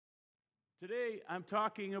Today, I'm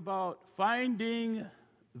talking about finding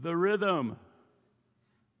the rhythm.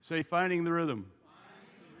 Say, finding the rhythm.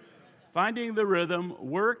 Finding the rhythm,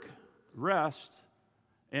 work, rest,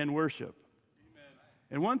 and worship. Amen.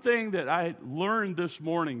 And one thing that I learned this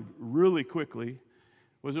morning really quickly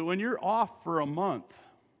was that when you're off for a month,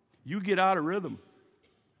 you get out of rhythm.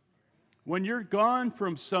 When you're gone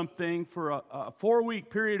from something for a 4-week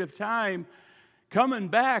period of time, coming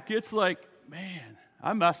back, it's like, man,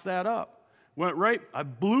 I messed that up. I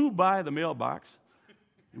blew by the mailbox.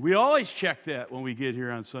 We always check that when we get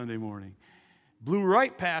here on Sunday morning. Blew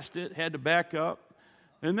right past it, had to back up.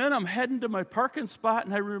 And then I'm heading to my parking spot,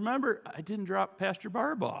 and I remember I didn't drop Pastor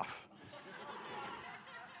Barb off.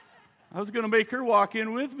 I was going to make her walk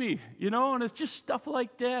in with me, and it's just stuff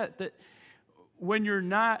like that when you're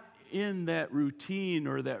not in that routine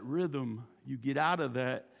or that rhythm, you get out of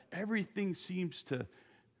that, everything seems to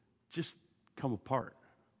just come apart.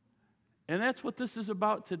 And that's what this is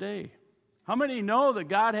about today. How many know that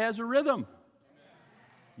God has a rhythm? Amen.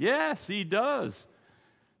 Yes, He does.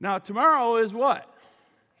 Now, tomorrow is what?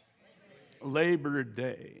 Labor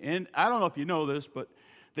Day. And I don't know if you know this, but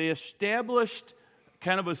they established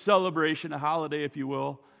kind of a celebration, a holiday, if you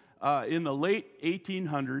will, in the late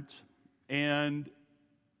 1800s. And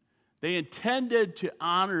they intended to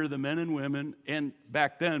honor the men and women, and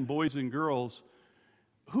back then, boys and girls,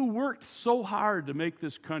 who worked so hard to make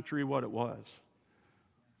this country what it was.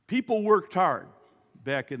 People worked hard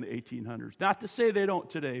back in the 1800s. Not to say they don't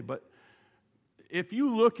today, but if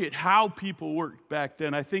you look at how people worked back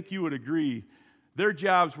then, I think you would agree their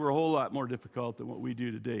jobs were a whole lot more difficult than what we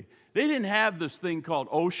do today. They didn't have this thing called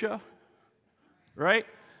OSHA, right?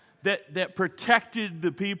 That protected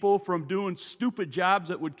the people from doing stupid jobs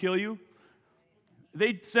that would kill you.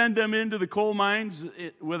 They'd send them into the coal mines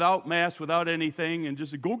without masks, without anything, and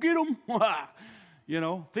just say, go get them.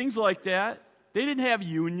 Things like that. They didn't have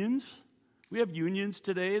unions. We have unions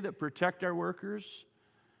today that protect our workers.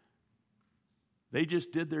 They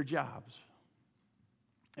just did their jobs.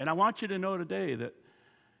 And I want you to know today that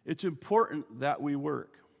it's important that we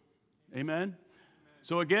work. Amen?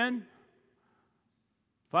 So again,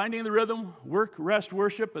 finding the rhythm, work, rest,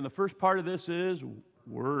 worship, and the first part of this is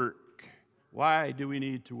work. Why do we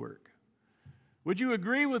need to work? Would you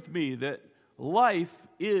agree with me that life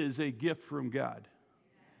is a gift from God?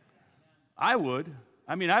 I would.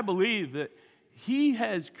 I believe that He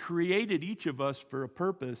has created each of us for a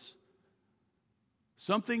purpose,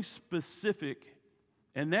 something specific,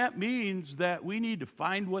 and that means that we need to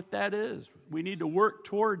find what that is. We need to work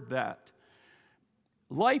toward that.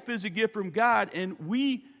 Life is a gift from God, and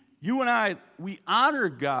you and I, we honor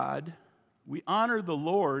God, we honor the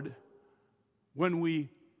Lord when we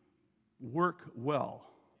work well,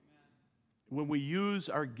 when we use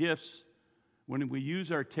our gifts, when we use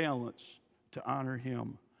our talents to honor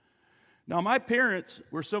Him. Now, my parents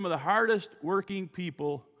were some of the hardest working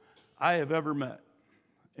people I have ever met.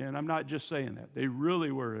 And I'm not just saying that. They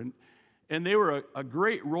really were. And they were a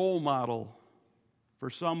great role model for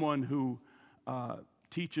someone who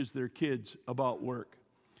teaches their kids about work.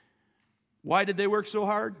 Why did they work so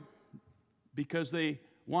hard? Because they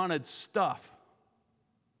wanted stuff.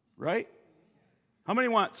 Right? How many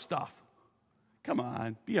want stuff? Come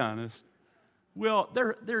on, be honest. Well,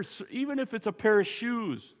 there's even if it's a pair of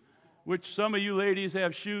shoes, which some of you ladies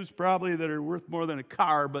have shoes probably that are worth more than a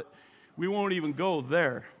car, but we won't even go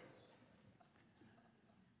there.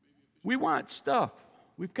 We want stuff.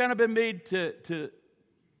 We've kind of been made to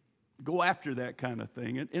go after that kind of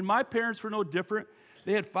thing. And my parents were no different.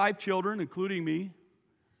 They had 5 children, including me.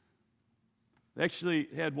 They actually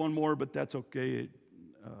had one more, but that's okay.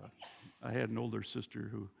 I had an older sister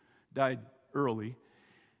who died early.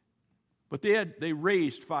 But they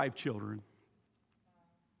raised 5 children.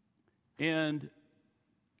 And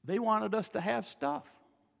they wanted us to have stuff.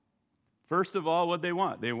 First of all, what they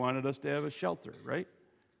want? They wanted us to have a shelter, right?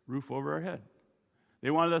 Roof over our head.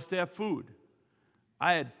 They wanted us to have food.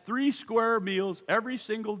 I had 3 square meals every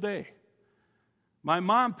single day. My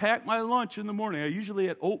mom packed my lunch in the morning. I usually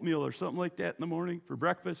had oatmeal or something like that in the morning for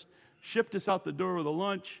breakfast. Shipped us out the door with a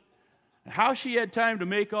lunch. How she had time to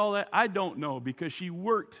make all that, I don't know, because she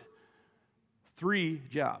worked 3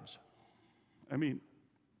 jobs.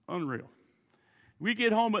 Unreal. We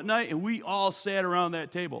get home at night and we all sat around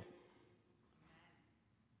that table.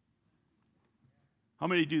 How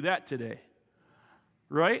many do that today?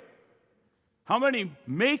 Right? How many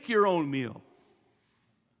make your own meal?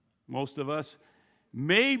 Most of us.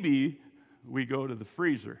 Maybe we go to the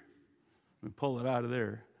freezer and pull it out of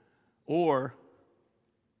there. Or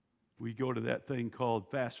we go to that thing called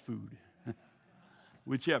fast food.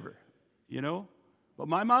 Whichever, But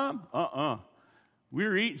my mom, we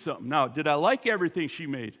were eating something. Now, did I like everything she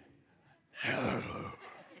made?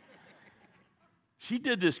 She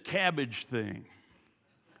did this cabbage thing.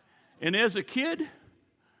 And as a kid,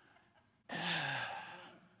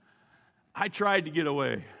 I tried to get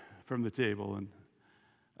away from the table, and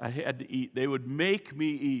I had to eat. They would make me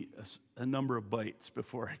eat a number of bites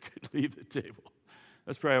before I could leave the table.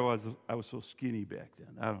 That's probably why I was so skinny back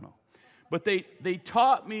then. I don't know. But they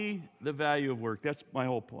taught me the value of work. That's my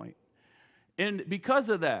whole point. And because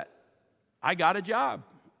of that, I got a job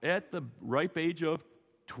at the ripe age of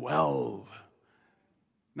 12.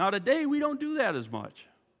 Now, today, we don't do that as much,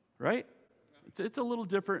 right? It's a little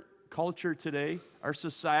different culture today. Our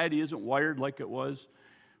society isn't wired like it was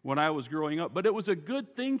when I was growing up, but it was a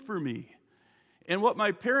good thing for me. And what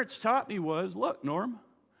my parents taught me was, look, Norm,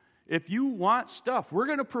 if you want stuff, we're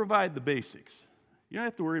going to provide the basics. You don't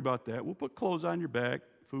have to worry about that. We'll put clothes on your back,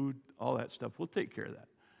 food, all that stuff. We'll take care of that.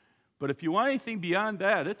 But if you want anything beyond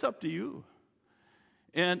that, it's up to you.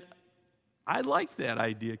 And I liked that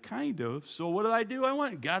idea, kind of. So what did I do? I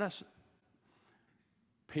went and got us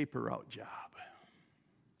a paper route job.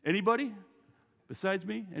 Anybody besides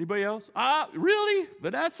me? Anybody else? Really?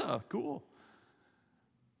 Vanessa, cool.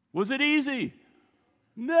 Was it easy?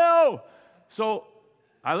 No. So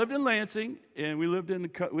I lived in Lansing, and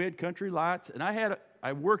we had country lots, and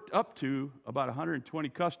I worked up to about 120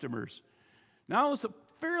 customers. Now it was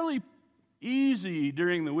fairly easy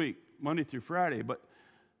during the week, Monday through Friday, but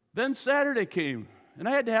then Saturday came, and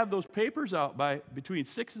I had to have those papers out by between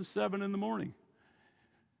 6 and 7 in the morning.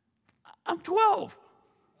 I'm 12.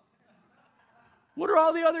 What are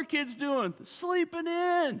all the other kids doing? Sleeping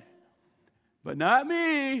in. But not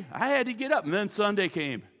me. I had to get up, and then Sunday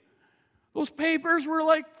came. Those papers were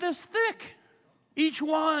like this thick. Each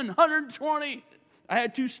one, 120. I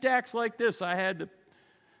had 2 stacks like this.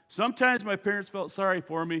 Sometimes my parents felt sorry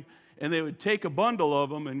for me, and they would take a bundle of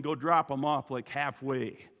them and go drop them off like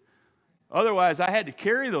halfway. Otherwise, I had to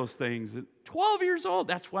carry those things. At 12 years old,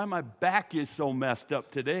 that's why my back is so messed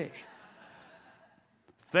up today.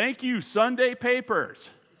 Thank you, Sunday papers.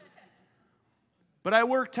 But I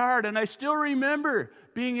worked hard, and I still remember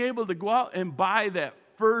being able to go out and buy that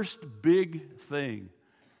first big thing.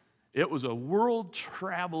 It was a World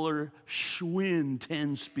Traveler Schwinn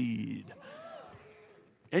 10-speed.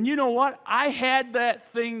 And you know what? I had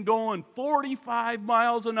that thing going 45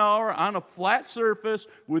 miles an hour on a flat surface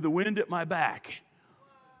with the wind at my back.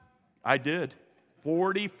 I did.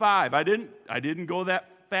 45. I didn't go that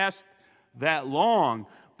fast that long,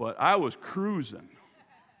 but I was cruising.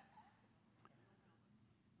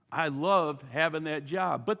 I loved having that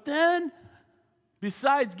job. But then,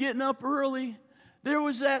 besides getting up early, there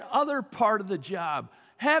was that other part of the job,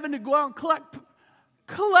 having to go out and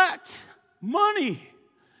collect money.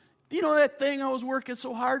 You know that thing I was working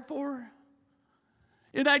so hard for?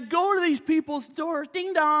 And I'd go to these people's doors,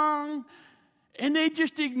 ding dong, and they'd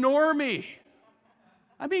just ignore me.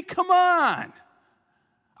 I mean, come on.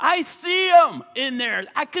 I see them in there.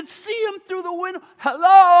 I could see them through the window.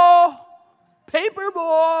 Hello, paper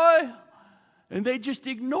boy. And they just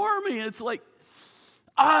ignore me. It's like,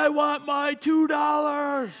 I want my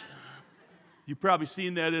 $2. You've probably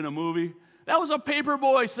seen that in a movie. That was a paper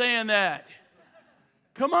boy saying that.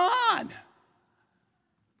 Come on.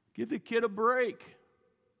 Give the kid a break.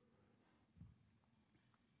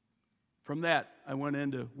 From that, I went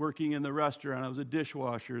into working in the restaurant. I was a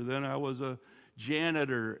dishwasher. Then I was a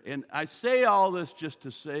janitor. And I say all this just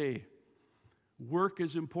to say, work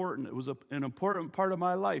is important. It was an important part of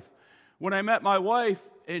my life. When I met my wife,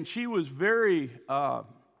 and she was very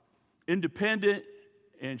independent,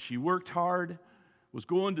 and she worked hard, was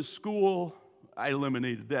going to school. I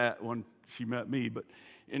eliminated that when she met me, but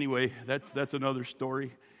anyway, that's another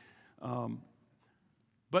story.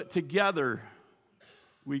 But together,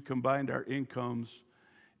 we combined our incomes,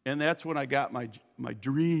 and that's when I got my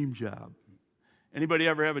dream job. Anybody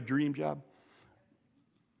ever have a dream job?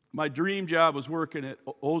 My dream job was working at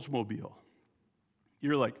Oldsmobile.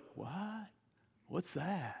 You're like, what? What's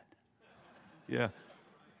that? Yeah.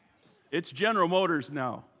 It's General Motors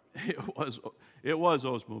now. It was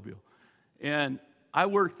Oldsmobile. And I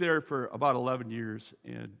worked there for about 11 years,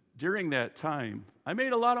 and during that time, I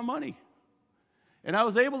made a lot of money. And I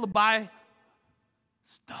was able to buy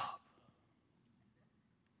stuff.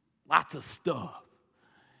 Lots of stuff.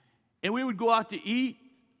 And we would go out to eat.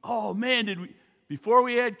 Oh, man, before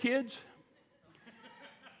we had kids,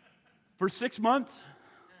 for 6 months,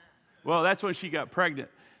 well, that's when she got pregnant.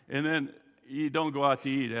 And then you don't go out to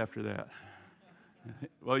eat after that.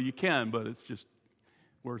 Well, you can, but it's just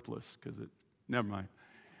worthless because never mind.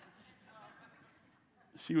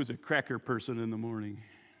 She was a cracker person in the morning.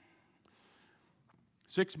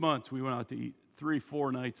 6 months we went out to eat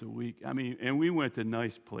 3-4 nights a week. I mean, and we went to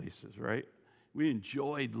nice places, right? We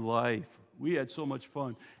enjoyed life. We had so much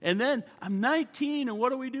fun. And then I'm 19, and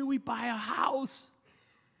what do? We buy a house.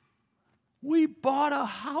 We bought a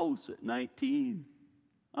house at 19.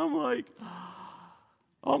 I'm like,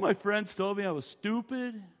 all my friends told me I was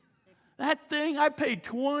stupid. That thing, I paid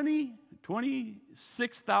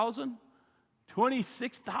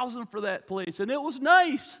 $26,000 for that place, and it was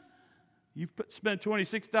nice. You spend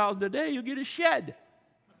 $26,000 a day, you'll get a shed.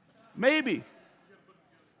 Maybe.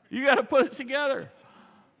 You got to put it together.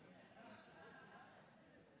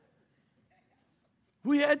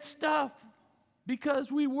 We had stuff because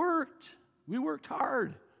we worked. We worked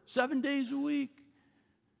hard, 7 days a week.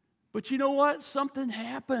 But you know what? Something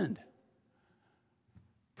happened.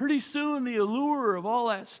 Pretty soon, the allure of all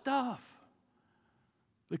that stuff,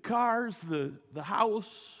 the cars, the house,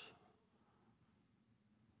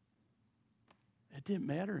 it didn't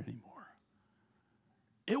matter anymore.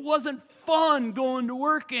 It wasn't fun going to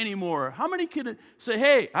work anymore. How many can say,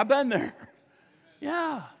 hey, I've been there?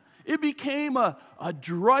 Yeah. It became a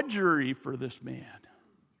drudgery for this man,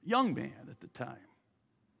 young man at the time.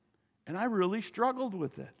 And I really struggled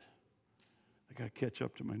with it. I got to catch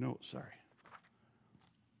up to my notes, sorry.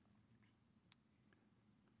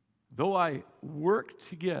 Though I worked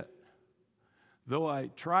to get, though I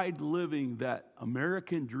tried living that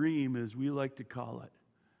American dream, as we like to call it,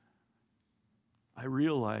 I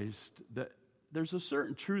realized that there's a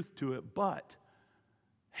certain truth to it, but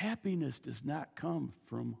happiness does not come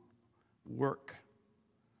from work,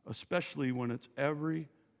 especially when it's every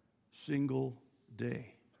single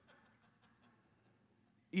day.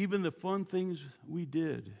 Even the fun things we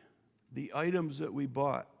did, the items that we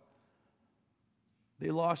bought, they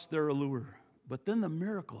lost their allure. But then the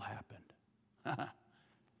miracle happened.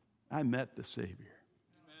 I met the Savior.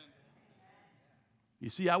 Amen. You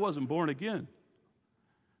see, I wasn't born again.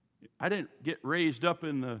 I didn't get raised up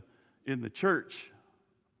in the church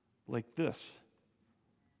like this.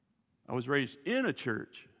 I was raised in a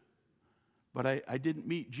church, but I didn't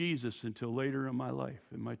meet Jesus until later in my life,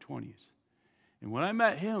 in my 20s. And when I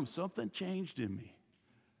met him, something changed in me.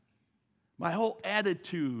 My whole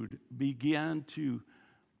attitude began to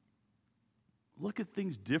look at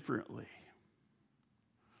things differently.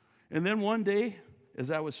 And then one day, as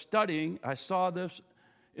I was studying, I saw this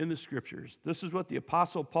in the Scriptures. This is what the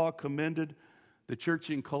Apostle Paul commended the church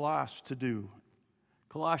in Colossus to do.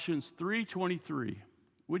 Colossians 3:23.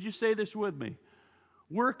 Would you say this with me?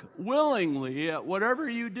 Work willingly at whatever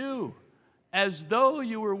you do, as though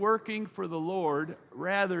you were working for the Lord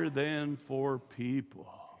rather than for people.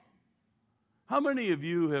 How many of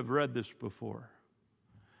you have read this before?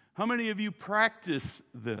 How many of you practice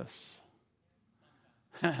this?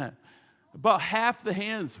 About half the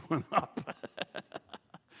hands went up.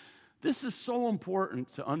 This is so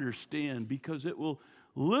important to understand because it will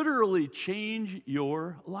literally change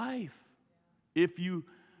your life. If you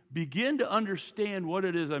begin to understand what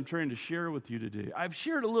it is I'm trying to share with you today. I've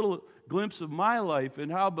shared a little glimpse of my life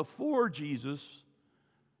and how before Jesus,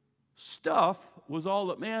 stuff was all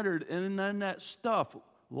that mattered, and then that stuff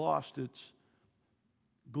lost its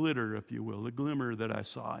glitter, if you will, the glimmer that I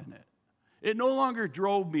saw in it. It no longer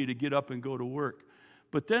drove me to get up and go to work.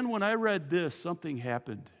 But then when I read this, something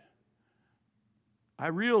happened. I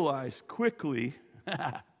realized quickly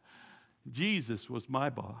Jesus was my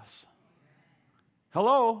boss.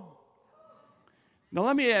 Hello? Now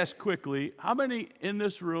let me ask quickly, how many in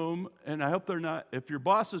this room, and I hope they're not, if your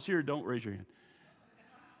boss is here, don't raise your hand.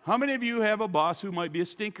 How many of you have a boss who might be a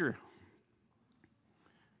stinker?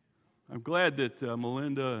 I'm glad that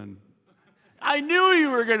Melinda and... I knew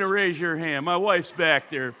you were going to raise your hand. My wife's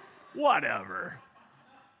back there. Whatever.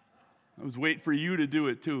 I was waiting for you to do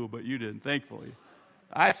it too, but you didn't, thankfully.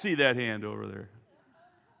 I see that hand over there.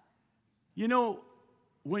 You know,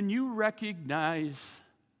 when you recognize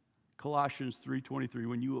Colossians 3:23,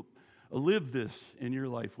 when you live this in your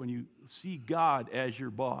life, when you see God as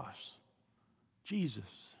your boss,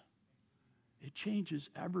 Jesus, it changes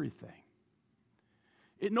everything.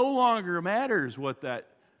 It no longer matters what that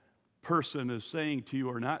person is saying to you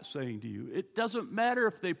or not saying to you. It doesn't matter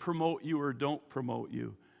if they promote you or don't promote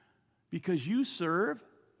you, because you serve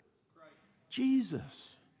Jesus.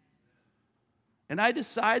 And I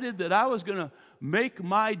decided that I was going to make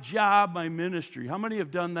my job my ministry. How many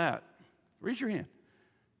have done that? Raise your hand.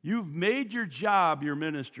 You've made your job your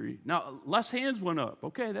ministry. Now, less hands went up.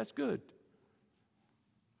 Okay, that's good.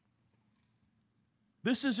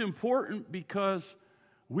 This is important because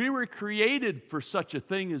we were created for such a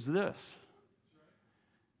thing as this.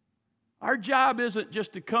 Our job isn't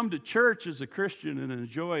just to come to church as a Christian and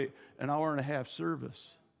enjoy an hour and a half service.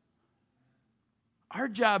 Our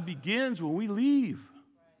job begins when we leave.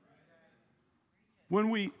 When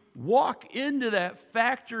we walk into that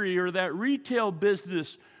factory or that retail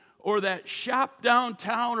business or that shop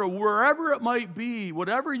downtown or wherever it might be,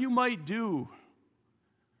 whatever you might do,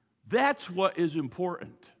 that's what is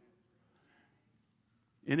important.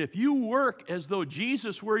 And if you work as though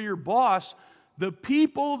Jesus were your boss, the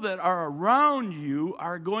people that are around you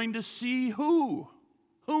are going to see who?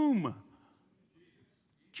 Whom?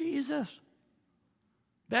 Jesus.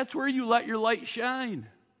 That's where you let your light shine.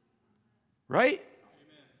 Right?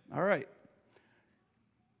 Amen. All right.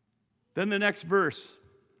 Then the next verse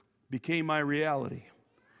became my reality.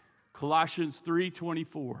 Colossians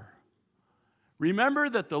 3:24. Remember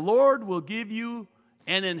that the Lord will give you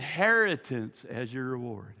an inheritance as your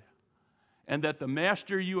reward, and that the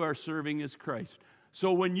master you are serving is Christ.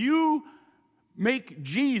 So when you make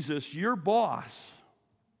Jesus your boss,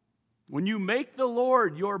 when you make the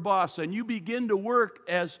Lord your boss and you begin to work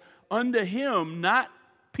as unto Him, not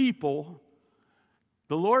people,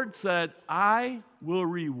 the Lord said, I will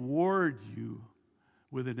reward you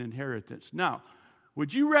with an inheritance. Now,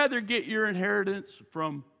 would you rather get your inheritance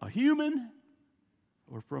from a human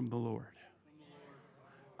or from the Lord?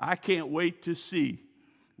 I can't wait to see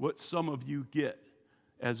what some of you get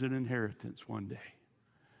as an inheritance one day.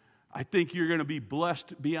 I think you're going to be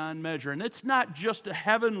blessed beyond measure. And it's not just a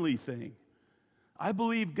heavenly thing. I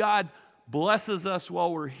believe God blesses us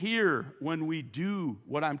while we're here when we do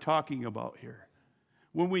what I'm talking about here.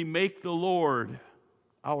 When we make the Lord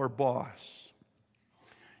our boss.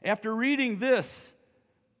 After reading this,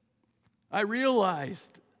 I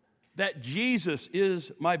realized that Jesus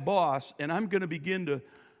is my boss, and I'm going to begin to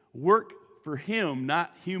work for Him,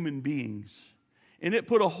 not human beings. And it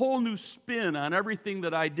put a whole new spin on everything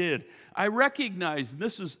that I did. I recognized,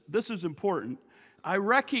 this is important, I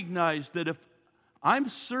recognized that if I'm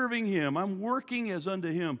serving Him, I'm working as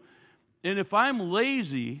unto Him, and if I'm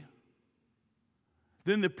lazy,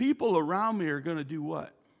 then the people around me are going to do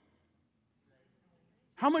what?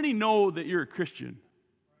 How many know that you're a Christian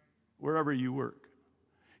wherever you work?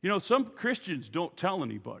 You know, some Christians don't tell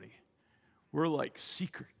anybody. We're like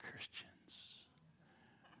secret Christians.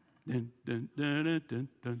 Dun, dun, dun, dun, dun,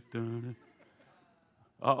 dun, dun.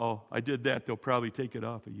 Uh-oh, I did that. They'll probably take it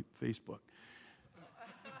off of Facebook.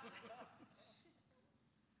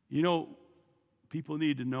 You know, people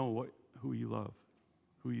need to know who you love,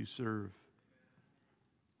 who you serve.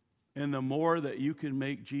 And the more that you can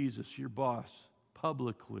make Jesus your boss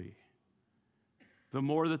publicly, the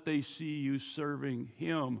more that they see you serving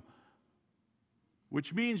Him,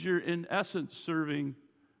 which means you're in essence serving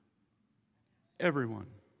everyone.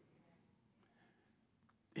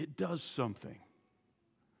 It does something.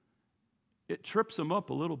 It trips them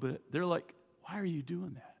up a little bit. They're like, why are you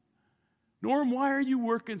doing that? Norm, why are you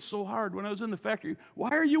working so hard? When I was in the factory,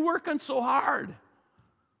 why are you working so hard?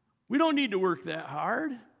 We don't need to work that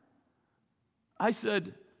hard. I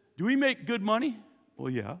said, do we make good money? Well,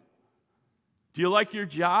 yeah. Do you like your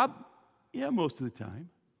job? Yeah, most of the time.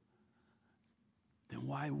 Then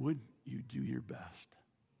why wouldn't you do your best?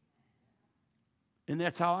 And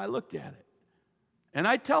that's how I looked at it. And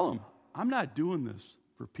I tell them, I'm not doing this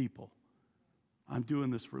for people. I'm doing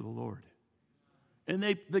this for the Lord. And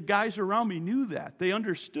the guys around me knew that. They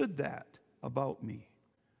understood that about me.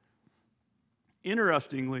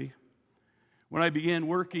 Interestingly, when I began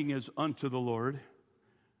working as unto the Lord,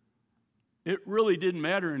 it really didn't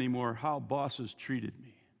matter anymore how bosses treated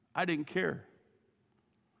me. I didn't care.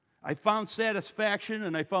 I found satisfaction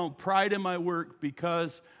and I found pride in my work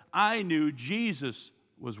because I knew Jesus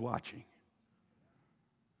was watching.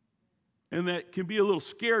 And that can be a little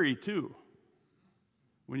scary too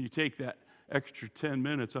when you take that extra 10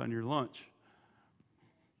 minutes on your lunch.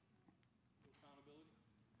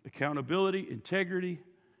 Accountability, integrity.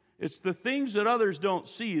 It's the things that others don't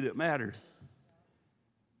see that matter.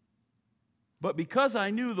 But because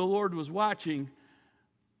I knew the Lord was watching,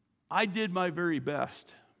 I did my very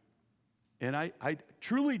best. And I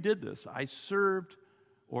truly did this. I served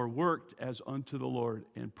or worked as unto the Lord,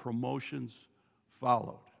 and promotions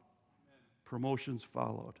followed. Promotions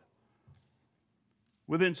followed.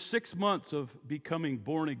 Within 6 months of becoming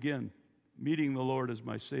born again, meeting the Lord as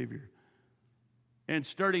my Savior, and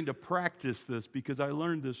starting to practice this because I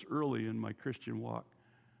learned this early in my Christian walk,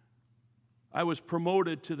 I was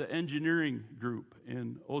promoted to the engineering group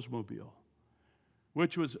in Oldsmobile,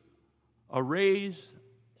 which was a raise,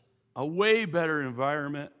 a way better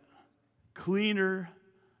environment, cleaner.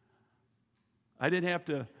 I didn't have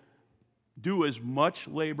to do as much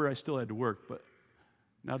labor. I still had to work, but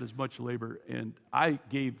not as much labor. And I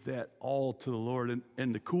gave that all to the Lord.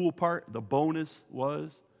 And the cool part, the bonus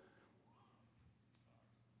was,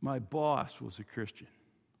 my boss was a Christian.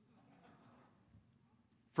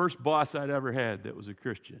 First boss I'd ever had that was a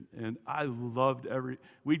Christian. And I loved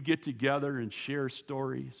we'd get together and share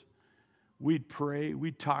stories. We'd pray.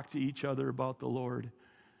 We'd talk to each other about the Lord.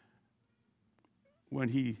 When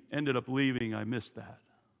he ended up leaving, I missed that.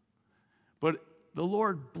 But the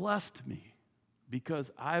Lord blessed me because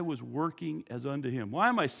I was working as unto him. Why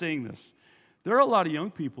am I saying this? There are a lot of young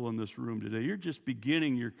people in this room today. You're just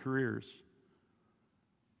beginning your careers.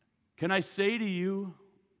 Can I say to you,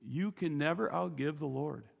 you can never outgive the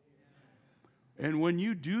Lord. And when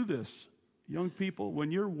you do this, young people,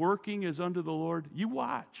 when you're working as unto the Lord, you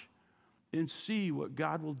watch and see what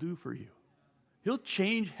God will do for you. He'll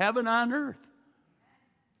change heaven on earth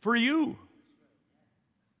for you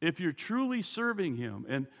if you're truly serving him.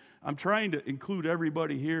 And I'm trying to include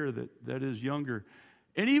everybody here that is younger.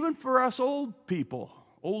 And even for us older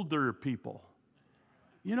people.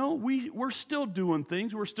 You know, we're still doing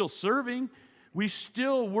things. We're still serving. We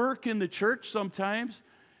still work in the church sometimes.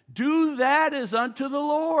 Do that as unto the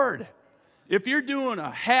Lord. If you're doing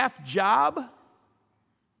a half job,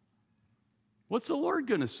 what's the Lord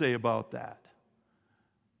going to say about that?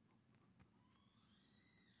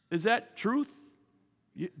 Is that truth?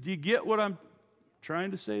 Do you get what I'm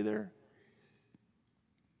trying to say there?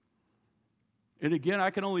 And again, I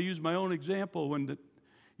can only use my own example.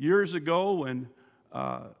 Years ago when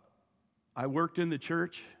I worked in the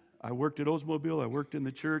church, I worked at Oldsmobile, I worked in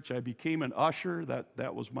the church, I became an usher.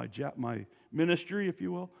 That was my job, my ministry, if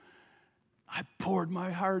you will. I poured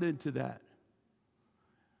my heart into that.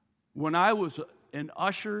 When I was an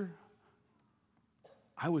usher,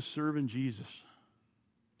 I was serving Jesus.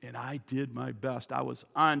 And I did my best. I was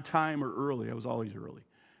on time or early. I was always early.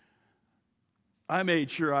 I made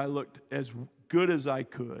sure I looked as good as I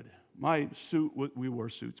could. My suit, we wore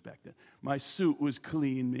suits back then. My suit was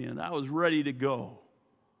clean, man. I was ready to go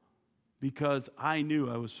because I knew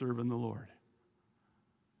I was serving the Lord.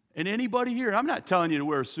 And anybody here, I'm not telling you to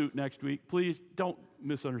wear a suit next week. Please don't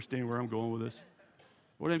misunderstand where I'm going with this.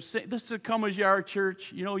 What I'm saying, this is a come as you are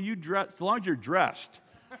church. You know, you dress, as long as you're dressed.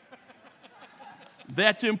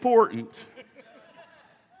 That's important.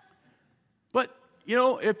 But, you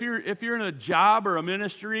know, if you're in a job or a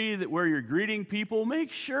ministry where you're greeting people,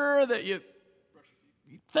 make sure that you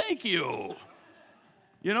thank you.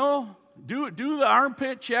 You know, do the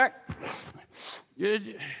armpit check.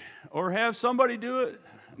 Or have somebody do it.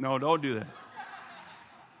 No, don't do that.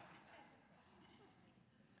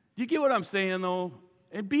 You get what I'm saying, though?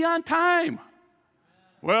 And be on time.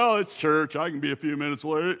 Well, it's church. I can be a few minutes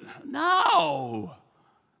late. No.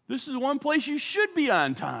 This is one place you should be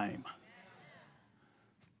on time.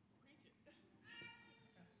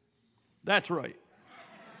 That's right.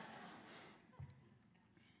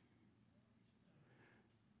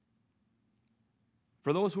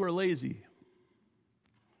 For those who are lazy,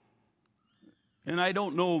 and I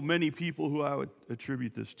don't know many people who I would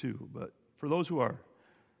attribute this to, but for those who are,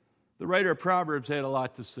 the writer of Proverbs had a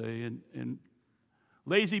lot to say, and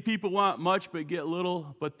lazy people want much but get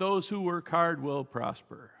little, but those who work hard will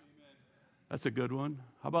prosper. Amen. That's a good one.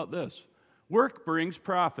 How about this? Work brings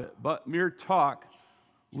profit, but mere talk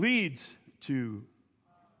leads to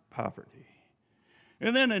poverty.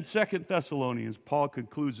 And then in 2 Thessalonians, Paul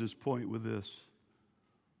concludes his point with this.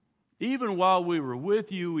 Even while we were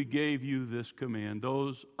with you, we gave you this command.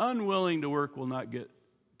 Those unwilling to work will not get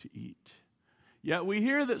to eat. Yet we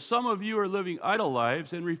hear that some of you are living idle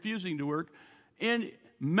lives and refusing to work and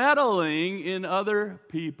meddling in other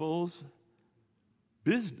people's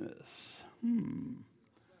business.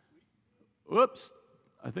 Whoops.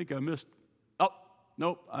 I think I missed. Oh,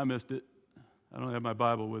 nope, I missed it. I don't have my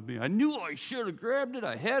Bible with me. I knew I should have grabbed it.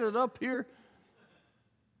 I had it up here.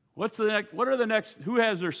 What's the next? What are the next? Who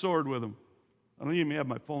has their sword with them? I don't even have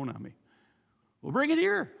my phone on me. Well, bring it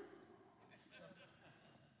here.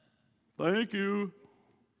 Thank you.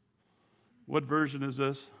 What version is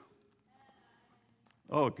this?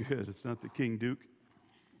 Oh, good. It's not the King Duke.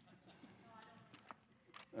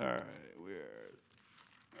 All right.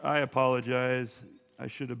 I apologize. I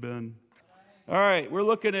should have been. All right. We're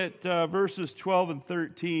looking at verses 12 and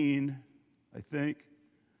 13, I think.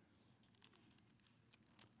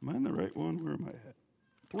 Am I on the right one? Where am I at?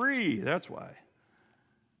 3. That's why.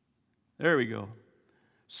 There we go.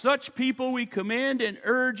 Such people we command and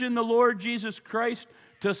urge in the Lord Jesus Christ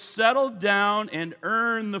to settle down and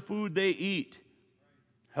earn the food they eat.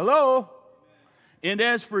 Hello? And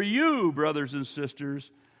as for you, brothers and sisters,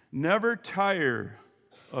 never tire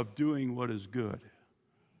of doing what is good.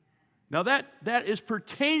 Now that is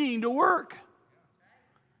pertaining to work.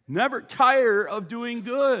 Never tire of doing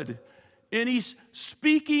good. And he's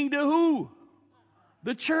speaking to who?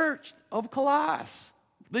 The church of Colossus.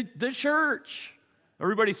 The church.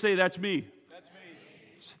 Everybody say, that's me. That's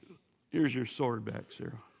me. Here's your sword back,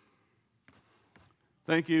 Sarah.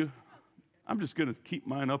 Thank you. I'm just going to keep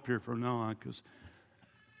mine up here from now on because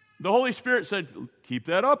the Holy Spirit said, keep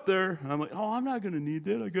that up there. And I'm like, oh, I'm not going to need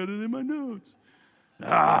that. I got it in my notes.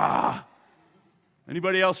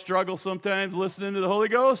 Anybody else struggle sometimes listening to the Holy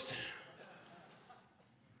Ghost?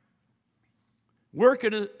 Work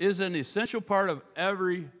is an essential part of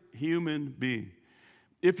every human being.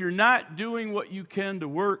 If you're not doing what you can to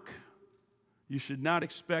work, you should not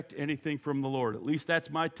expect anything from the Lord. At least that's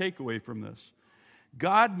my takeaway from this.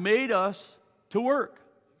 God made us to work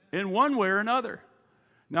in one way or another.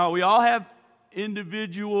 Now, we all have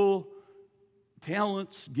individual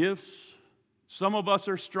talents, gifts. Some of us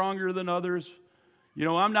are stronger than others. You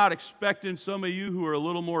know, I'm not expecting some of you who are a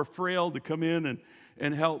little more frail to come in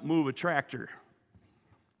and help move a tractor.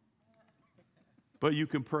 But you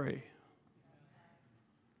can pray.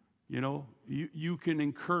 You know, you can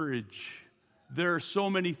encourage. There are so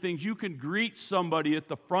many things. You can greet somebody at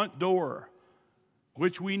the front door,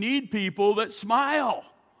 which we need people that smile.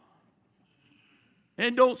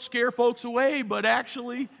 And don't scare folks away, but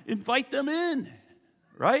actually invite them in,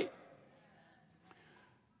 right?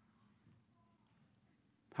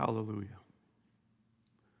 Hallelujah.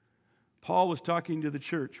 Paul was talking to the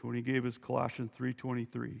church when he gave us Colossians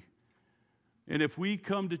 3:23. And if we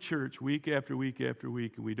come to church week after week after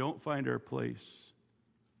week and we don't find our place,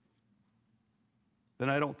 then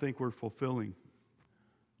I don't think we're fulfilling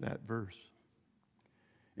that verse.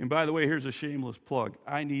 And by the way, here's a shameless plug.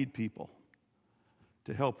 I need people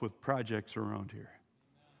to help with projects around here.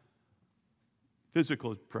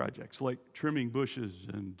 Physical projects like trimming bushes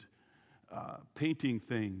and painting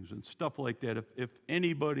things and stuff like that. If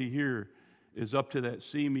anybody here is up to that,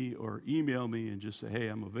 see me or email me and just say, hey,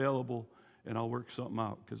 I'm available and I'll work something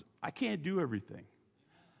out. Because I can't do everything.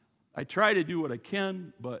 I try to do what I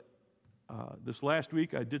can, but this last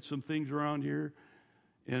week I did some things around here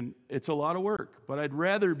and it's a lot of work. But I'd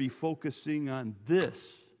rather be focusing on this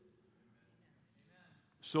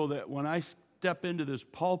so that when I step into this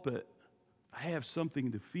pulpit, I have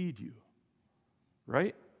something to feed you.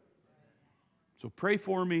 Right? So pray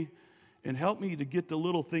for me and help me to get the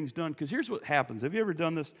little things done. Because here's what happens. Have you ever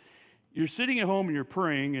done this? You're sitting at home and you're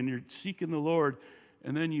praying and you're seeking the Lord,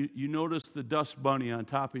 and then you notice the dust bunny on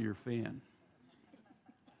top of your fan.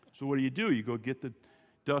 So what do? You go get the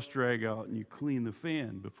dust rag out and you clean the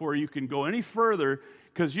fan before you can go any further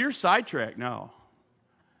because you're sidetracked now.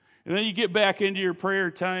 And then you get back into your prayer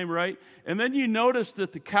time, right? And then you notice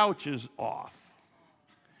that the couch is off.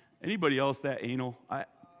 Anybody else that anal?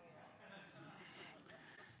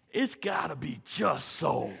 It's got to be just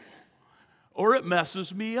so, or it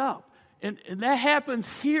messes me up. And that happens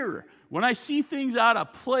here. When I see things out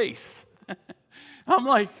of place, I'm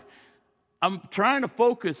like, I'm trying to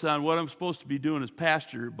focus on what I'm supposed to be doing as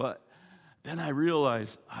pastor, but then I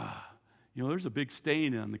realize, there's a big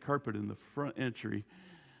stain on the carpet in the front entry.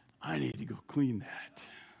 I need to go clean that.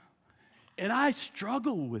 And I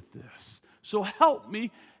struggle with this. So help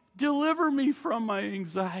me, deliver me from my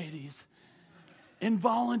anxieties, and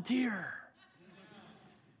volunteer.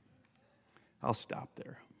 I'll stop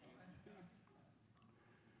there.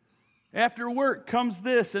 After work comes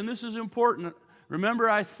this, and this is important. Remember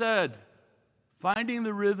I said, finding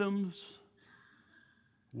the rhythms,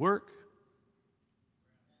 work,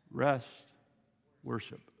 rest,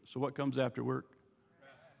 worship. So what comes after work?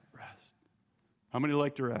 Rest. How many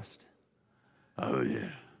like to rest? Oh, yeah.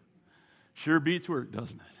 Sure beats work,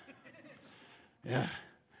 doesn't it? Yeah.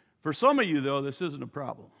 For some of you, though, this isn't a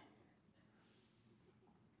problem.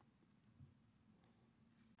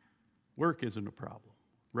 Work isn't a problem.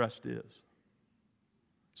 Rest is.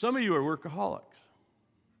 Some of you are workaholics.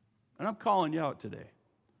 And I'm calling you out today.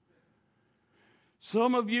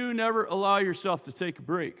 Some of you never allow yourself to take a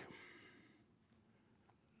break.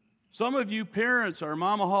 Some of you parents are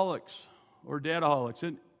momaholics or dadaholics.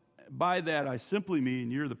 And by that, I simply mean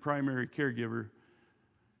you're the primary caregiver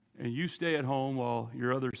and you stay at home while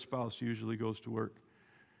your other spouse usually goes to work.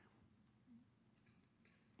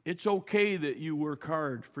 It's okay that you work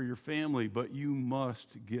hard for your family, but you must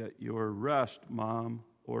get your rest, mom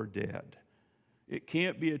or dad. It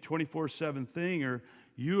can't be a 24/7 thing, or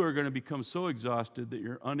you are going to become so exhausted that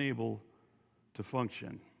you're unable to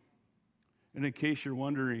function. And in case you're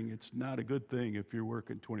wondering, it's not a good thing if you're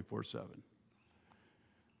working 24/7.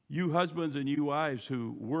 You husbands and you wives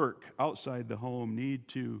who work outside the home need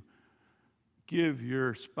to give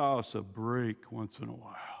your spouse a break once in a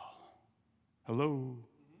while. Hello?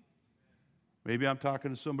 Maybe I'm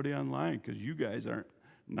talking to somebody online because you guys aren't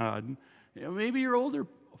nodding. Maybe you're older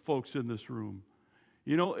folks in this room.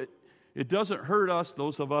 You know, it doesn't hurt us,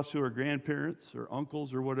 those of us who are grandparents or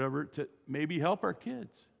uncles or whatever, to maybe help our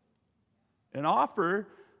kids and offer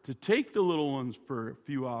to take the little ones for a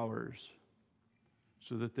few hours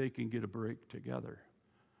so that they can get a break together.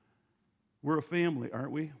 We're a family,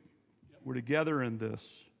 aren't we? Yep. We're together in this.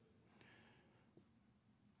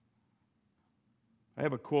 I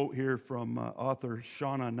have a quote here from author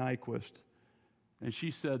Shauna Nyquist, and she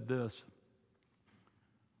said this: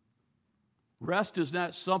 rest is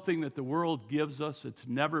not something that the world gives us. It's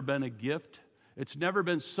never been a gift. It's never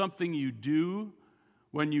been something you do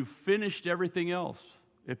when you've finished everything else.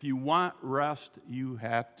 If you want rest, you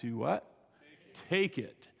have to what? Take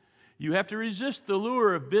it. You have to resist the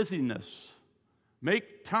lure of busyness.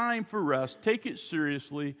 Make time for rest, take it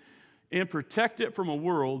seriously, and protect it from a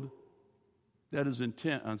world that is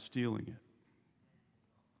intent on stealing it.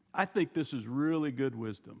 I think this is really good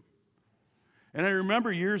wisdom. And I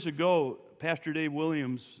remember years ago, Pastor Dave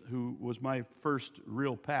Williams, who was my first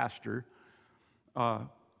real pastor,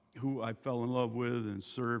 who I fell in love with and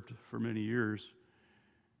served for many years,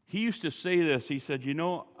 he used to say this. He said, you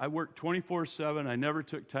know, I worked 24/7. I never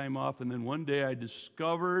took time off. And then one day I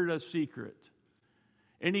discovered a secret.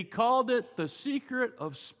 And he called it the secret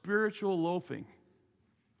of spiritual loafing.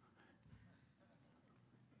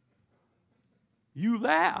 You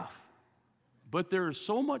laugh, but there is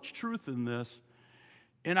so much truth in this.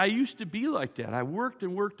 And I used to be like that. I worked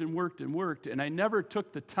and worked and worked and worked, and I never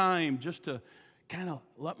took the time just to kind of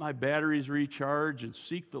let my batteries recharge and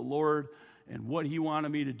seek the Lord and what He wanted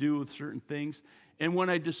me to do with certain things. And when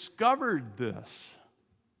I discovered this,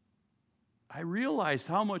 I realized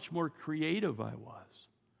how much more creative I was,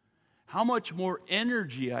 how much more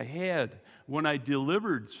energy I had when I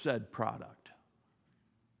delivered said product.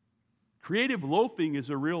 Creative loafing is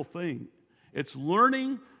a real thing. It's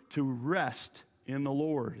learning to rest in the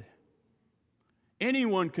Lord.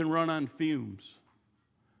 Anyone can run on fumes.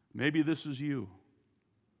 Maybe this is you.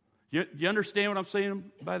 You understand what I'm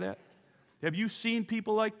saying by that? Have you seen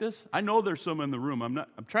people like this? I know there's some in the room.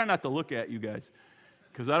 I'm trying not to look at you guys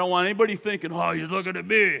because I don't want anybody thinking, oh, he's looking at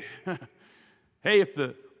me. Hey, if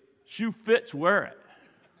the shoe fits, wear it.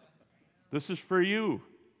 This is for you.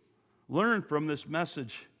 Learn from this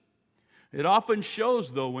message. It often shows,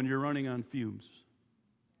 though, when you're running on fumes.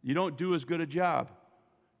 You don't do as good a job.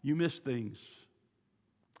 You miss things.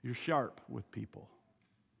 You're sharp with people.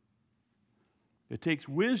 It takes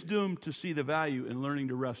wisdom to see the value in learning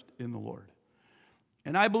to rest in the Lord.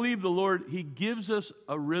 And I believe the Lord, He gives us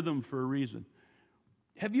a rhythm for a reason.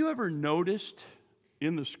 Have you ever noticed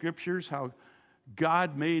in the Scriptures how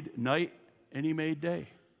God made night and He made day?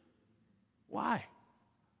 Why?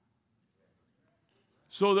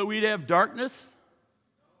 So that we'd have darkness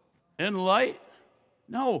and light?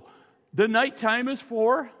 No. The nighttime is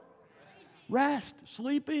for rest,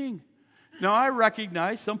 sleeping. Now, I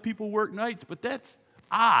recognize some people work nights, but that's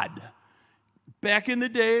odd. Back in the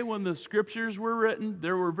day when the Scriptures were written,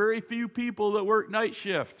 there were very few people that worked night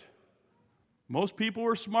shift. Most people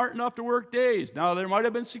were smart enough to work days. Now, there might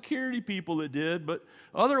have been security people that did, but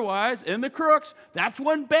otherwise, and the crooks, that's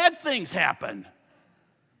when bad things happen.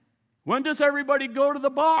 When does everybody go to the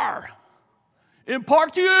bar and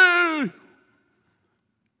party?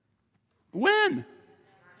 When?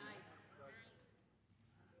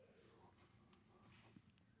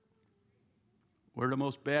 Where do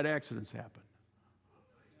most bad accidents happen?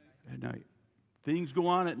 At night. Things go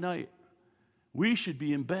on at night. We should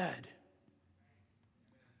be in bed.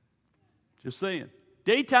 Just saying.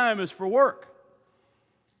 Daytime is for work,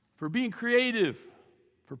 for being creative,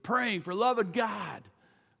 for praying, for loving God,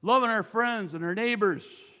 loving our friends and our neighbors.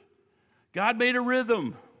 God made a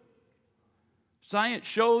rhythm. Science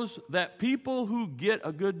shows that people who get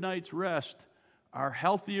a good night's rest are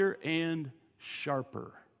healthier and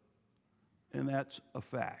sharper. And that's a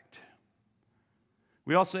fact.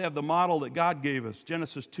 We also have the model that God gave us,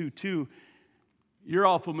 Genesis 2:2. You're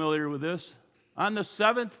all familiar with this. On the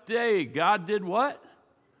seventh day, God did what?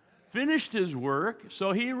 Finished His work,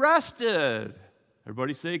 so He rested.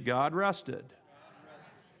 Everybody say, God rested.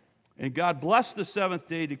 And God blessed the seventh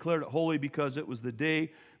day, declared it holy because it was the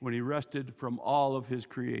day when He rested from all of His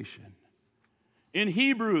creation. In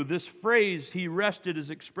Hebrew, this phrase, He rested, is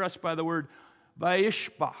expressed by the word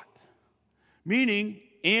vayishpat, meaning,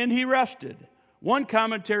 and He rested. One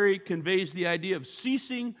commentary conveys the idea of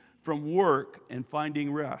ceasing from work and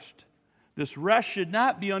finding rest. This rest should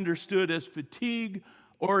not be understood as fatigue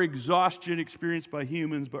or exhaustion experienced by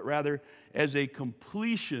humans, but rather as a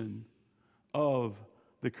completion of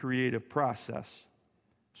the creative process.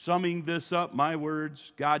 Summing this up, my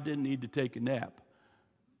words, God didn't need to take a nap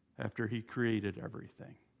after he created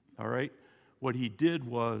everything. All right? What he did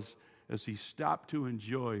was, as he stopped to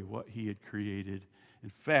enjoy what he had created,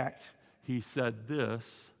 in fact, he said this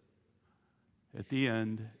at the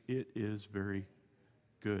end, it is very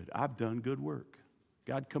good. I've done good work.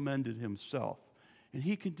 God commended himself. And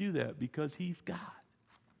he can do that because he's God.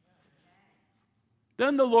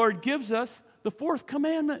 Then the Lord gives us the fourth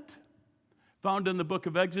commandment, found in the book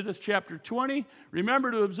of Exodus, chapter 20.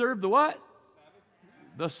 Remember to observe the what?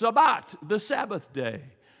 The Sabbath, the Sabbath day,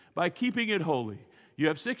 by keeping it holy. You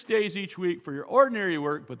have 6 days each week for your ordinary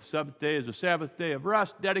work, but the seventh day is a Sabbath day of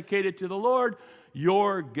rest, dedicated to the Lord,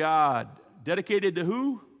 your God. Dedicated to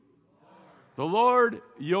who? The Lord,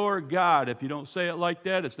 your God. If you don't say it like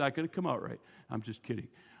that, it's not going to come out right. I'm just kidding.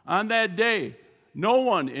 On that day, no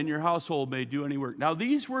one in your household may do any work. Now,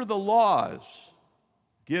 these were the laws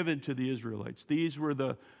given to the Israelites. These were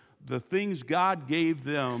the things God gave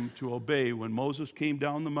them to obey when Moses came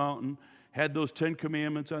down the mountain, had those 10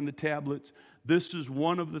 commandments on the tablets. This is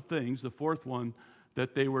one of the things, the fourth one,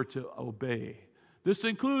 that they were to obey. This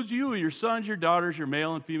includes you, your sons, your daughters, your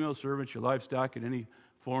male and female servants, your livestock, and any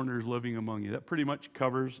foreigners living among you. That pretty much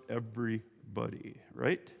covers everybody,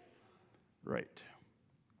 right? Right.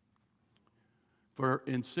 For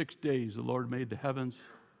in 6 days the Lord made the heavens,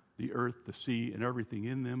 the earth, the sea, and everything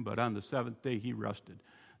in them, but on the seventh day he rested.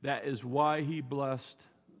 That is why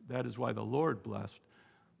the Lord blessed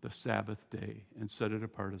the Sabbath day and set it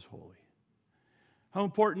apart as holy. How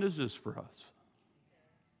important is this for us?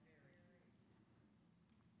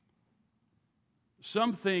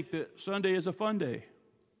 Some think that Sunday is a fun day.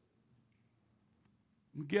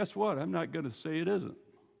 And guess what? I'm not going to say it isn't.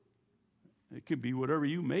 It can be whatever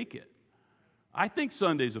you make it. I think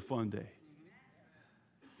Sunday's a fun day.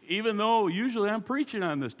 Even though usually I'm preaching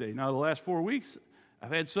on this day. Now, the last 4 weeks,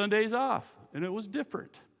 I've had Sundays off, and it was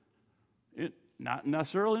different. Not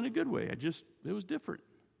necessarily in a good way. It was different.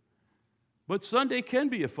 But Sunday can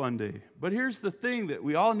be a fun day. But here's the thing that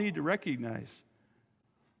we all need to recognize.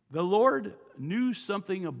 The Lord knew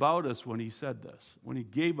something about us when he said this, when he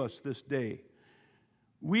gave us this day.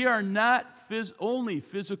 We are not only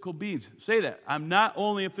physical beings. Say that. I'm not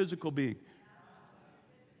only a physical being.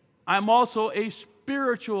 I'm also a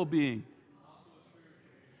spiritual being.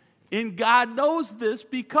 And God knows this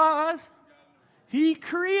because he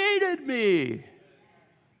created me.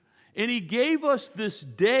 And he gave us this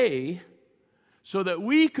day so that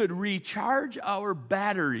we could recharge our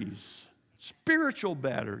batteries, spiritual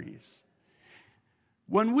batteries.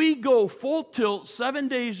 When we go full tilt 7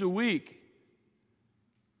 days a week,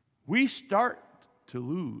 we start to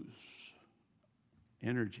lose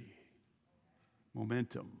energy,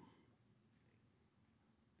 momentum.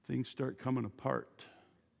 Things start coming apart.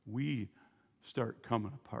 We start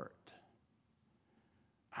coming apart.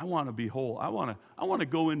 I want to be whole. I want to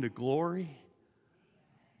go into glory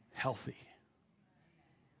healthy.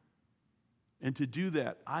 And to do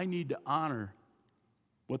that, I need to honor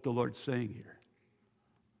what the Lord's saying here.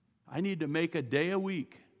 I need to make a day a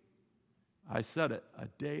week. I said it, a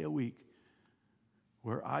day a week,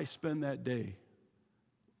 where I spend that day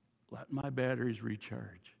letting my batteries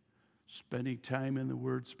recharge, spending time in the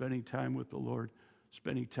Word, spending time with the Lord,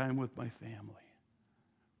 spending time with my family.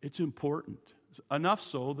 It's important, enough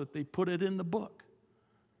so that they put it in the book.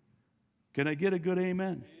 Can I get a good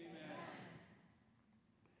amen?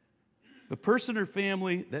 The person or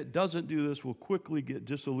family that doesn't do this will quickly get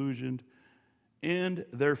disillusioned, and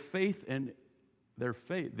they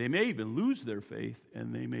may even lose their faith,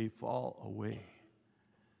 and they may fall away.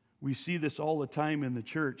 We see this all the time in the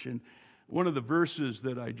church, and one of the verses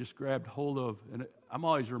that I just grabbed hold of, and I'm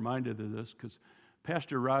always reminded of this because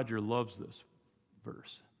Pastor Roger loves this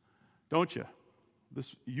verse. Don't you?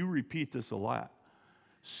 You repeat this a lot.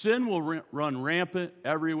 Sin will run rampant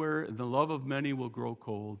everywhere, and the love of many will grow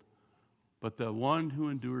cold. But the one who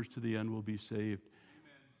endures to the end will be saved. Amen.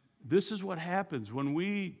 This is what happens when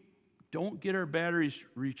we don't get our batteries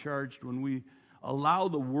recharged, when we allow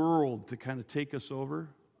the world to kind of take us over,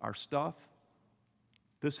 our stuff.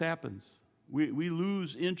 This happens. We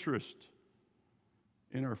lose interest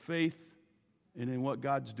in our faith and in what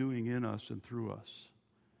God's doing in us and through us.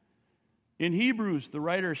 In Hebrews, the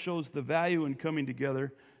writer shows the value in coming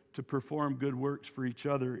together to perform good works for each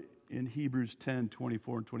other in Hebrews 10,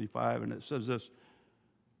 24 and 25. And it says this,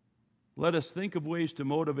 let us think of ways to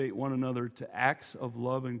motivate one another to acts of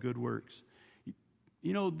love and good works.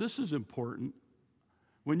 You know, this is important.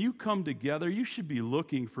 When you come together, you should be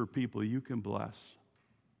looking for people you can bless.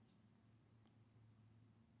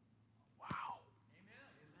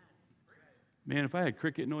 Man, if I had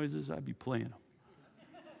cricket noises, I'd be playing them.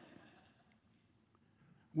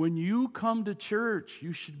 When you come to church,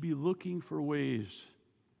 you should be looking for ways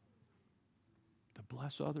to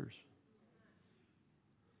bless others.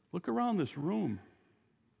 Look around this room.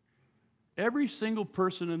 Every single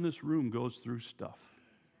person in this room goes through stuff.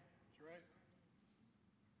 That's right.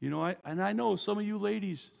 You know, I know some of you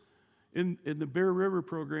ladies in the Bear River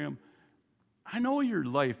program, I know your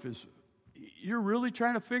life is, you're really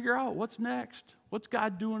trying to figure out what's next. What's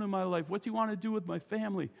God doing in my life? What's He want to do with my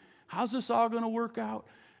family? How's this all going to work out?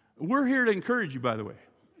 We're here to encourage you, by the way,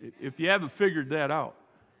 if you haven't figured that out.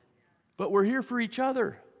 But we're here for each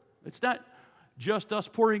other. It's not just us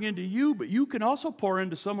pouring into you, but you can also pour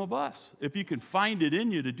into some of us if you can find it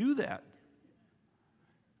in you to do that.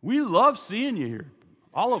 We love seeing you here.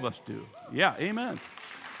 All of us do. Yeah, amen.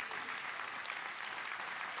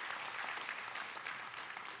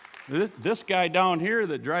 This guy down here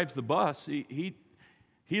that drives the bus, he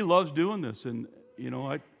loves doing this. And, you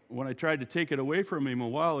know, when I tried to take it away from him a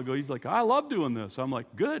while ago, he's like, I love doing this. I'm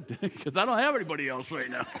like, good, because I don't have anybody else right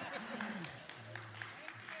now.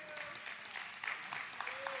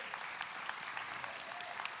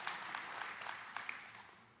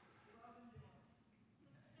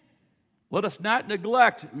 Let us not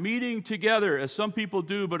neglect meeting together as some people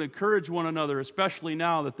do, but encourage one another, especially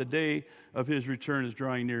now that the day of His return is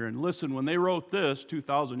drawing near. And listen, when they wrote this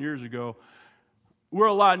 2,000 years ago, we're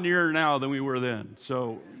a lot nearer now than we were then.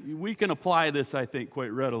 So we can apply this, I think,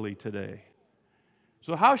 quite readily today.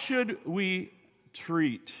 So how should we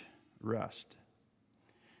treat rest?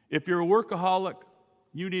 If you're a workaholic,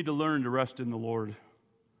 you need to learn to rest in the Lord.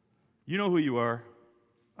 You know who you are.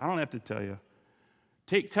 I don't have to tell you.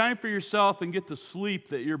 Take time for yourself and get the sleep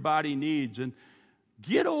that your body needs. And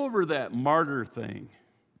get over that martyr thing.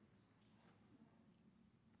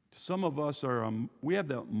 Some of us we have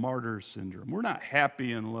that martyr syndrome. We're not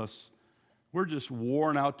happy unless we're just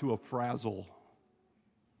worn out to a frazzle.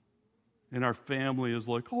 And our family is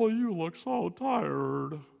like, oh, you look so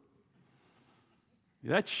tired.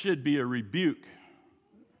 That should be a rebuke.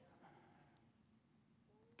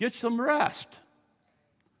 Get some rest.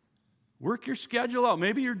 Work your schedule out.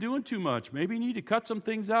 Maybe you're doing too much. Maybe you need to cut some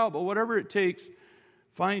things out. But whatever it takes,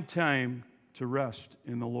 find time to rest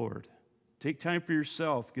in the Lord. Take time for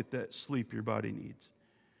yourself. Get that sleep your body needs.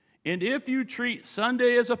 And if you treat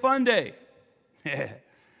Sunday as a fun day,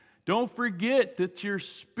 don't forget that your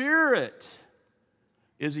spirit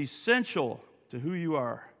is essential to who you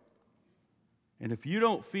are. And if you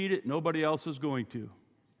don't feed it, nobody else is going to.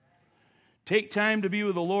 Take time to be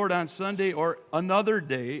with the Lord on Sunday or another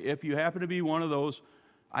day if you happen to be one of those.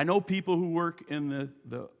 I know people who work in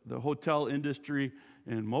the hotel industry,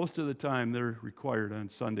 and most of the time they're required on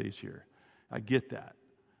Sundays here. I get that.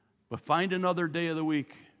 But find another day of the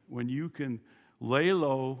week when you can lay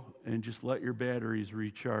low and just let your batteries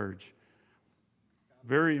recharge.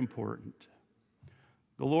 Very important.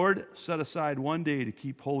 The Lord set aside one day to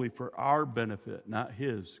keep holy for our benefit, not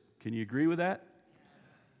His. Can you agree with that?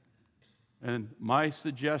 And my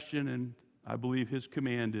suggestion, and I believe His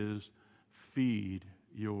command is, feed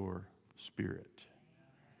your spirit.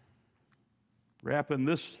 Wrapping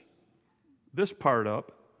this part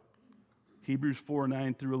up, Hebrews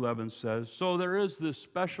 4:9 through 11 says, so there is this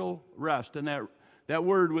special rest, and that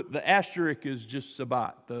word with the asterisk is just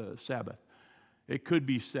Sabbath, the Sabbath. It could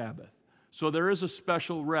be Sabbath. So there is a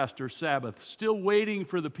special rest or Sabbath still waiting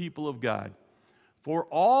for the people of God. For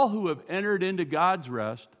all who have entered into God's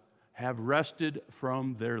rest have rested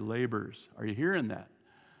from their labors. Are you hearing that?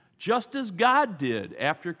 Just as God did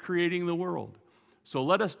after creating the world. So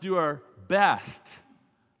let us do our best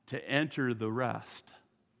to enter the rest,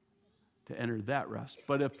 to enter that rest.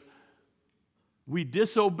 But if we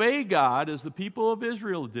disobey God as the people of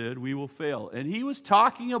Israel did, we will fail. And He was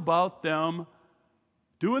talking about them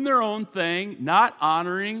doing their own thing, not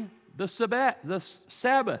honoring the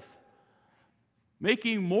Sabbath.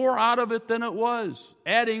 Making more out of it than it was,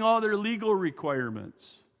 adding all their legal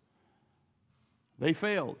requirements. They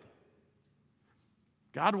failed.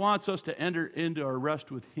 God wants us to enter into our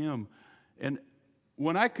rest with Him. And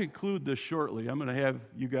when I conclude this shortly, I'm going to have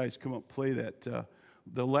you guys come up and play that,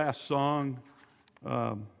 the last song.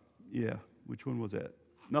 Which one was that?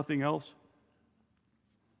 Nothing Else?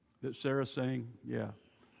 That Sarah sang? Yeah.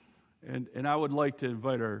 And I would like to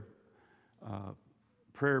invite our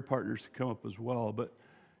prayer partners to come up as well. But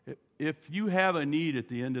if you have a need at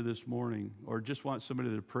the end of this morning or just want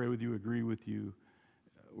somebody to pray with you, agree with you,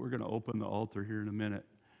 we're going to open the altar here in a minute.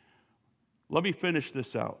 Let me finish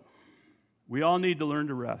this out. We all need to learn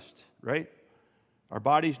to rest, right? Our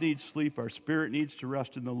bodies need sleep. Our spirit needs to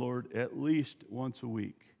rest in the Lord at least once a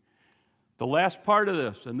week. The last part of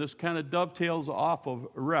this, and this kind of dovetails off of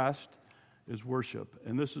rest, is worship.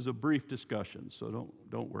 And this is a brief discussion, so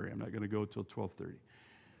don't worry. I'm not going to go till 12:30.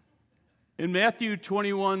 In Matthew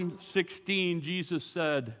 21:16, Jesus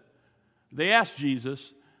said, they asked Jesus,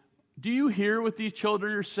 do you hear what these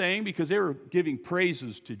children are saying? Because they were giving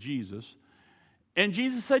praises to Jesus. And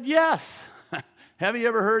Jesus said, yes. Have you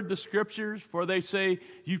ever heard the scriptures? For they say,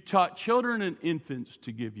 you've taught children and infants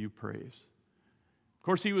to give you praise. Of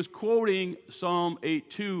course, he was quoting Psalm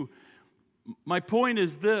 8:2. My point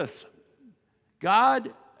is this.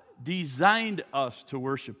 God designed us to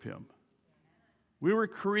worship him. We were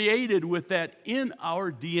created with that in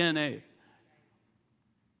our DNA.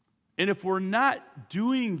 And if we're not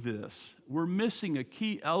doing this, we're missing a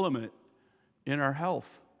key element in our health,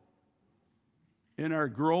 in our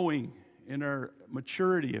growing, in our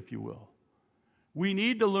maturity, if you will. We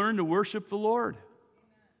need to learn to worship the Lord.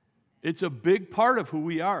 It's a big part of who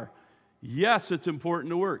we are. Yes, it's important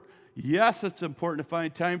to work. Yes, it's important to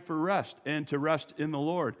find time for rest and to rest in the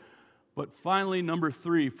Lord. But finally, number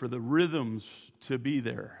 3, for the rhythms to be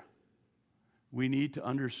there, we need to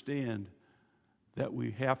understand that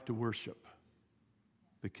we have to worship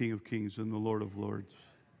the King of Kings and the Lord of Lords.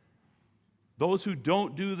 Those who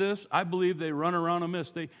don't do this, I believe they run around a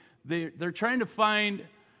mist. They're trying to find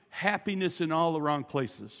happiness in all the wrong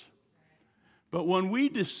places. But when we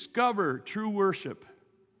discover true worship,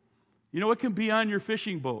 it can be on your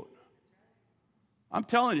fishing boat. I'm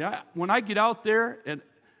telling you, when I get out there, and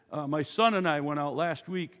my son and I went out last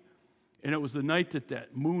week, and it was the night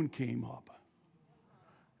that moon came up.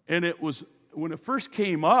 And it was, when it first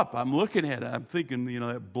came up, I'm looking at it, I'm thinking,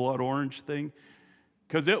 that blood orange thing,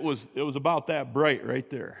 because it was about that bright right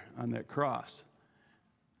there on that cross.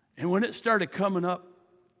 And when it started coming up,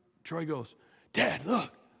 Troy goes, Dad, look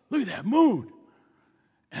at that moon.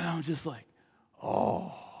 And I'm just like,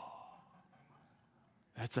 oh,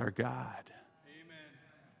 that's our God. Amen.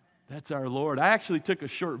 That's our Lord. I actually took a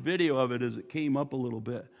short video of it as it came up a little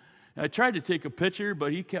bit. And I tried to take a picture,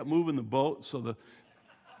 but he kept moving the boat, so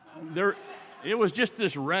it was just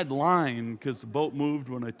this red line because the boat moved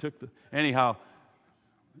when I took anyhow,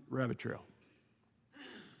 rabbit trail.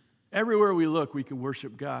 Everywhere we look, we can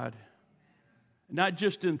worship God. Not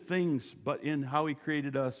just in things, but in how he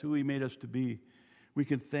created us, who he made us to be. We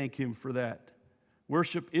can thank him for that.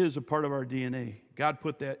 Worship is a part of our DNA. God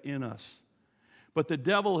put that in us. But the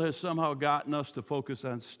devil has somehow gotten us to focus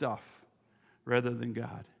on stuff rather than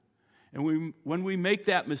God. And when we make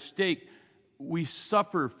that mistake, we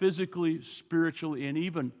suffer physically, spiritually, and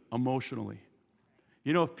even emotionally.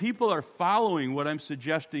 If people are following what I'm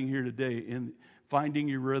suggesting here today in finding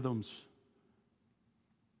your rhythms,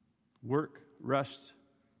 work, rest,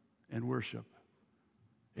 and worship,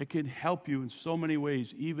 it can help you in so many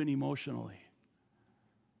ways, even emotionally.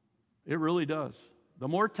 It really does. The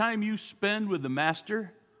more time you spend with the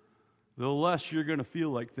Master, the less you're going to feel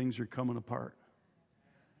like things are coming apart.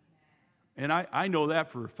 And I know that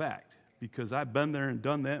for a fact, because I've been there and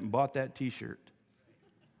done that and bought that t-shirt.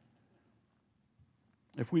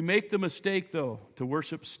 If we make the mistake, though, to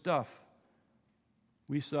worship stuff,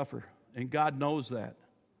 we suffer. And God knows that.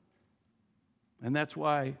 And that's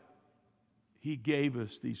why he gave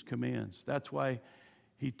us these commands. That's why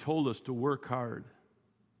he told us to work hard,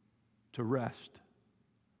 to rest,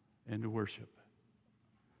 and to worship.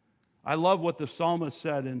 I love what the psalmist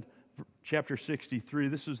said in chapter 63.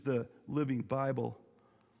 This is the Living Bible.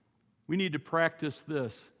 We need to practice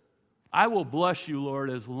this. I will bless you,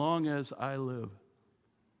 Lord, as long as I live,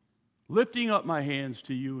 lifting up my hands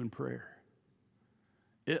to you in prayer.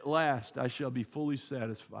 At last I shall be fully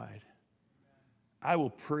satisfied. I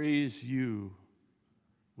will praise you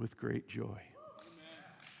with great joy. Amen.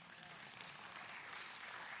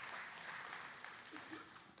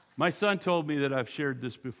 My son told me that I've shared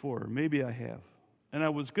this before. Maybe I have. And I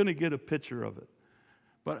was going to get a picture of it.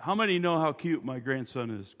 But how many know how cute my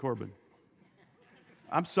grandson is, Corbin?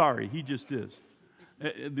 I'm sorry, he just is.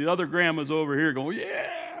 The other grandma's over here going,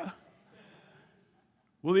 yeah!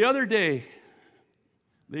 Well, the other day,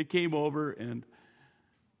 they came over and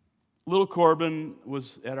little Corbin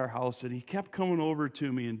was at our house, and he kept coming over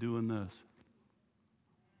to me and doing this.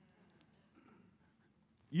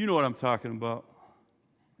 You know what I'm talking about.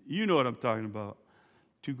 You know what I'm talking about.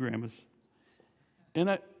 2 grandmas.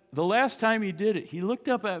 And the last time he did it, he looked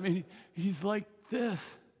up at me. He's like this,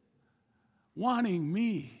 wanting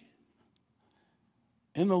me.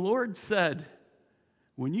 And the Lord said,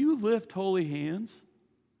 when you lift holy hands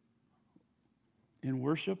in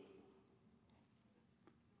worship,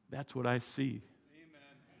 that's what I see.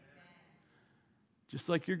 Amen. Just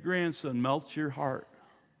like your grandson melts your heart.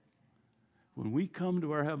 when we come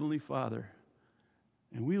to our Heavenly Father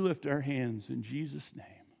and we lift our hands in Jesus' name,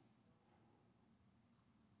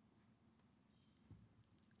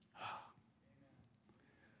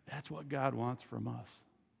 that's what God wants from us.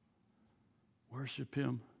 Worship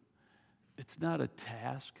Him. It's not a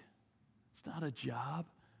task. It's not a job.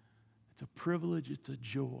 It's a privilege. It's a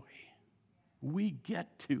joy. We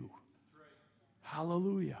get to.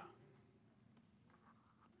 Hallelujah.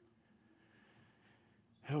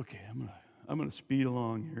 Okay, I'm gonna speed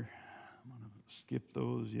along here. I'm gonna skip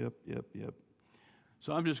those. Yep.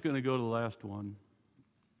 So I'm just gonna go to the last one.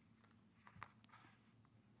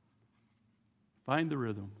 Find the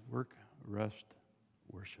rhythm. Work, rest,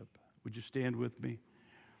 worship. Would you stand with me?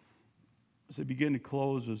 As I begin to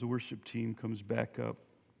close, as the worship team comes back up,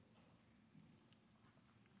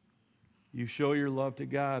 you show your love to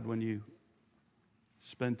God when you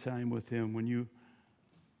spend time with Him, when you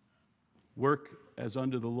work as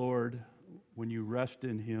unto the Lord, when you rest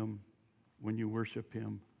in Him, when you worship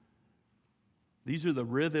Him. These are the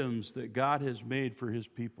rhythms that God has made for His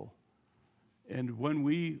people. And when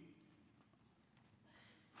we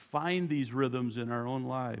find these rhythms in our own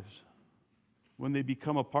lives, when they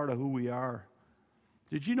become a part of who we are.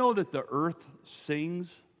 Did you know that the earth sings?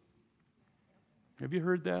 Have you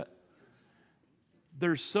heard that?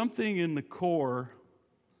 There's something in the core,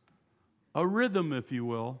 a rhythm, if you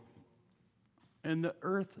will, and the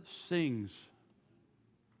earth sings.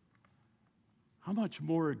 How much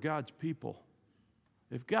more God's people?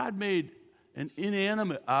 If God made an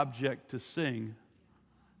inanimate object to sing,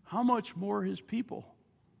 how much more His people?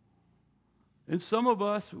 And some of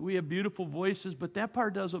us, we have beautiful voices, but that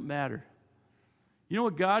part doesn't matter. You know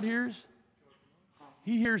what God hears?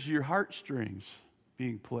 He hears your heartstrings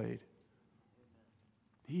being played.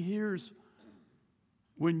 He hears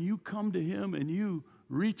when you come to Him and you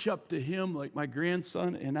reach up to Him like my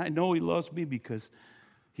grandson, and I know he loves me because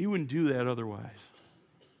he wouldn't do that otherwise.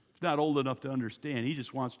 He's not old enough to understand. He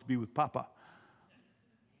just wants to be with Papa.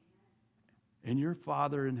 And your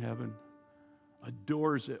Father in heaven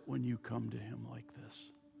adores it when you come to Him like this.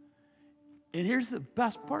 And here's the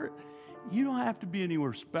best part. You don't have to be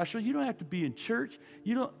anywhere special. You don't have to be in church.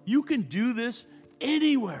 You can do this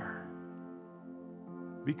anywhere.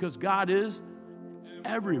 Because God is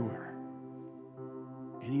everywhere.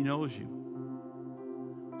 And He knows you.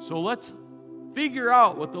 So let's figure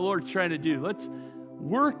out what the Lord's trying to do. Let's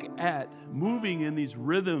work at moving in these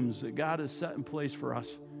rhythms that God has set in place for us,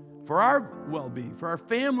 for our well-being, for our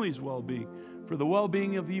family's well-being, for the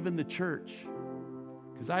well-being of even the church.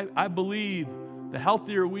 Because I believe the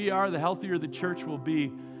healthier we are, the healthier the church will be.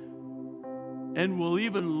 And we'll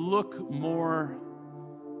even look more,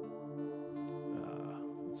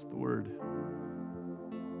 what's the word?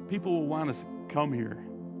 People will want to come here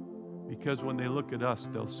because when they look at us,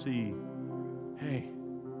 they'll see, hey,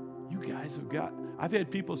 you guys have got, I've had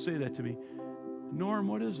people say that to me, Norm,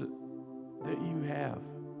 what is it that you have?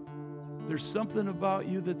 There's something about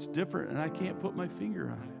you that's different, and I can't put my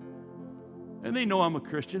finger on it. And they know I'm a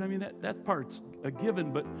Christian. I mean, that part's a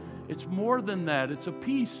given, but it's more than that. It's a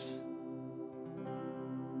peace.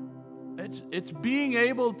 It's being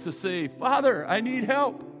able to say, Father, I need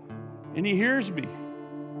help. And He hears me.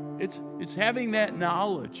 It's having that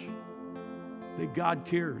knowledge that God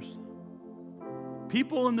cares.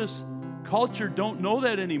 People in this culture don't know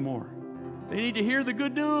that anymore. They need to hear the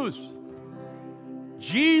good news.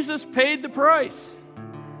 Jesus paid the price.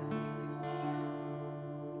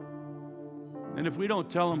 And if we don't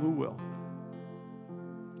tell them, who will?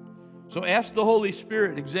 So ask the Holy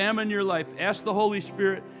Spirit, examine your life. Ask the Holy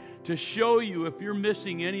Spirit to show you if you're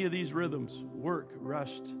missing any of these rhythms: work,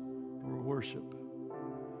 rest, or worship.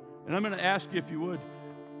 And I'm going to ask you, if you would,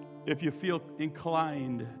 if you feel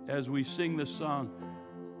inclined as we sing this song,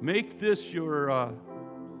 make this your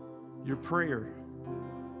prayer.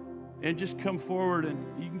 And just come forward, and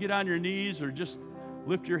you can get on your knees or just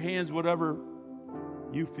lift your hands, whatever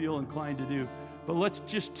you feel inclined to do. But let's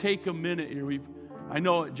just take a minute here. I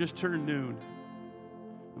know it just turned noon.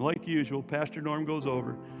 And like usual, Pastor Norm goes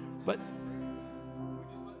over. But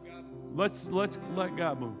let's let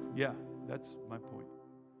God move. Yeah, that's my point.